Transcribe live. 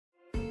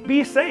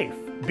Be safe.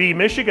 Be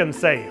Michigan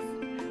safe.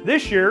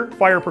 This year,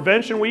 Fire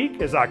Prevention Week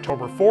is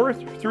October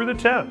 4th through the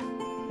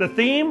 10th. The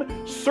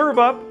theme, Serve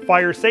Up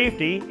Fire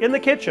Safety in the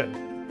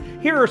Kitchen.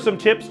 Here are some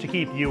tips to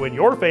keep you and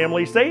your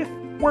family safe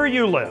where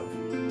you live.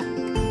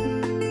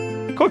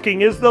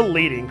 Cooking is the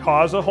leading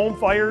cause of home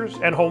fires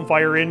and home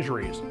fire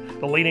injuries.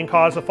 The leading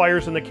cause of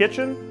fires in the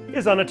kitchen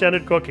is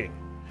unattended cooking.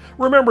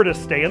 Remember to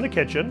stay in the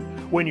kitchen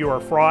when you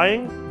are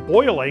frying,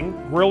 boiling,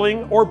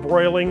 grilling, or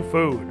broiling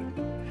food.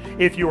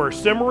 If you are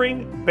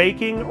simmering,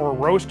 baking, or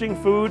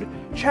roasting food,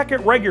 check it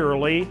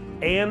regularly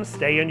and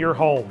stay in your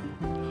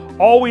home.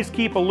 Always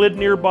keep a lid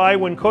nearby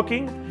when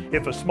cooking.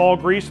 If a small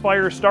grease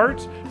fire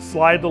starts,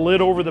 slide the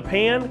lid over the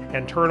pan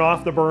and turn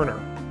off the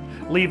burner.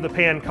 Leave the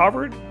pan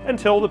covered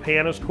until the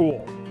pan is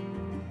cool.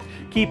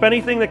 Keep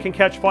anything that can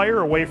catch fire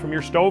away from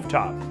your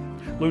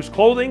stovetop. Loose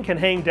clothing can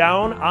hang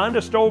down onto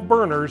stove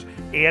burners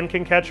and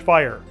can catch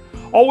fire.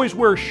 Always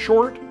wear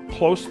short,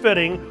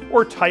 close-fitting,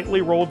 or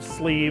tightly rolled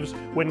sleeves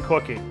when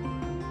cooking.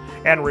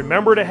 And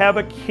remember to have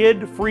a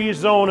kid-free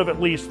zone of at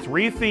least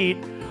 3 feet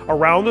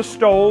around the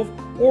stove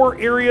or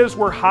areas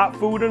where hot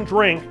food and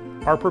drink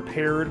are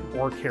prepared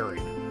or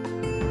carried.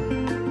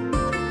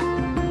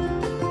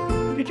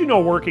 Did you know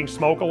working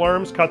smoke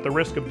alarms cut the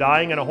risk of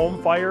dying in a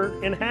home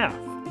fire in half?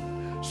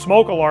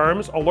 Smoke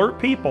alarms alert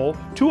people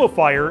to a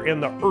fire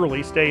in the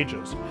early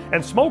stages,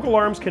 and smoke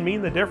alarms can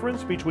mean the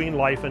difference between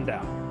life and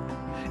death.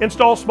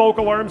 Install smoke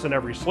alarms in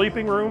every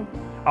sleeping room,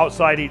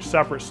 outside each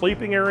separate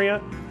sleeping area,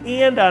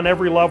 and on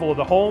every level of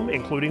the home,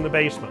 including the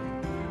basement.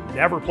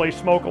 Never place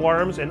smoke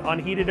alarms in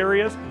unheated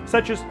areas,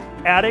 such as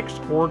attics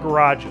or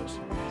garages.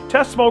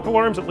 Test smoke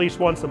alarms at least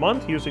once a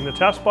month using the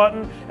test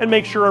button, and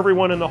make sure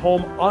everyone in the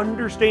home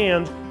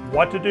understands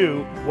what to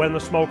do when the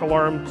smoke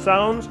alarm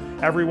sounds.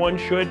 Everyone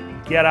should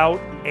get out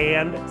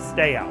and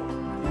stay out.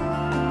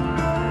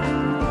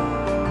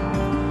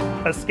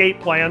 Escape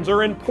plans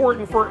are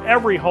important for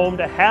every home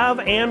to have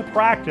and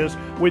practice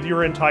with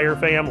your entire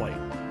family.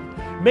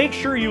 Make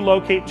sure you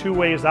locate 2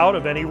 ways out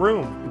of any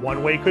room.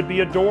 One way could be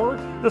a door,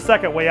 the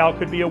second way out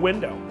could be a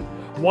window.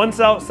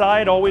 Once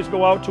outside, always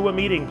go out to a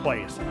meeting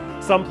place,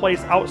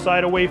 someplace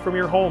outside away from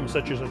your home,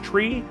 such as a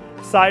tree,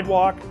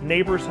 sidewalk,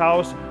 neighbor's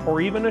house,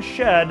 or even a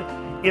shed.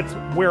 It's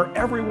where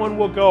everyone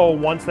will go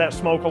once that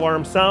smoke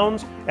alarm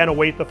sounds and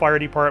await the fire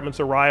department's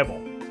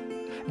arrival.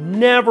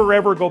 Never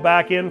ever go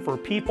back in for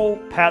people,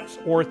 pets,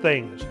 or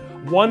things.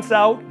 Once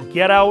out,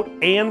 get out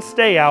and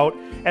stay out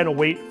and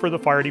await for the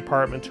fire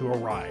department to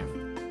arrive.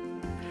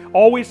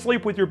 Always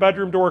sleep with your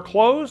bedroom door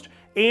closed,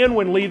 and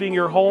when leaving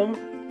your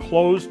home,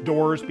 close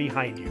doors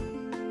behind you.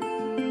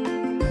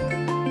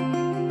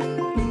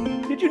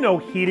 Did you know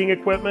heating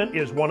equipment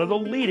is one of the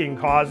leading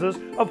causes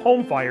of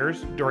home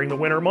fires during the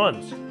winter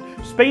months?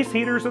 Space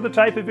heaters are the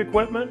type of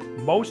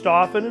equipment most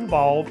often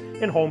involved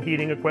in home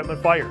heating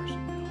equipment fires.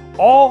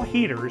 All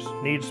heaters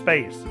need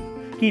space.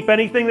 Keep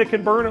anything that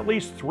can burn at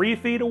least 3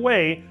 feet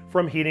away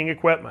from heating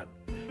equipment.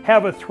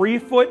 Have a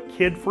 3-foot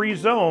kid-free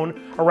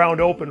zone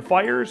around open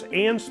fires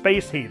and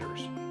space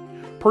heaters.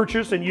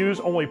 Purchase and use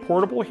only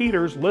portable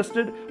heaters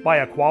listed by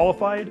a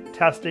qualified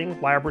testing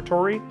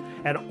laboratory,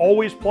 and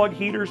always plug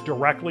heaters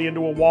directly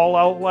into a wall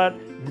outlet,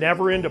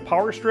 never into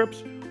power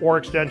strips or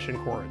extension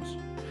cords.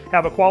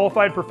 Have a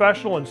qualified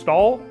professional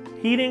install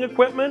heating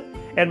equipment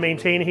and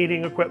maintain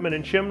heating equipment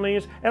in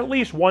chimneys at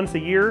least once a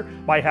year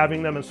by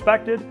having them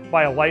inspected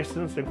by a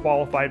licensed and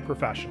qualified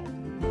professional.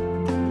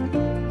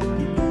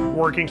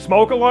 Working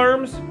smoke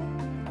alarms,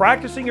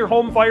 practicing your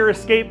home fire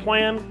escape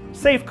plan,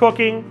 safe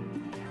cooking,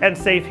 and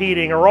safe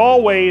heating are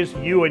all ways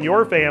you and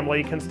your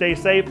family can stay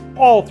safe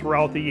all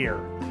throughout the year.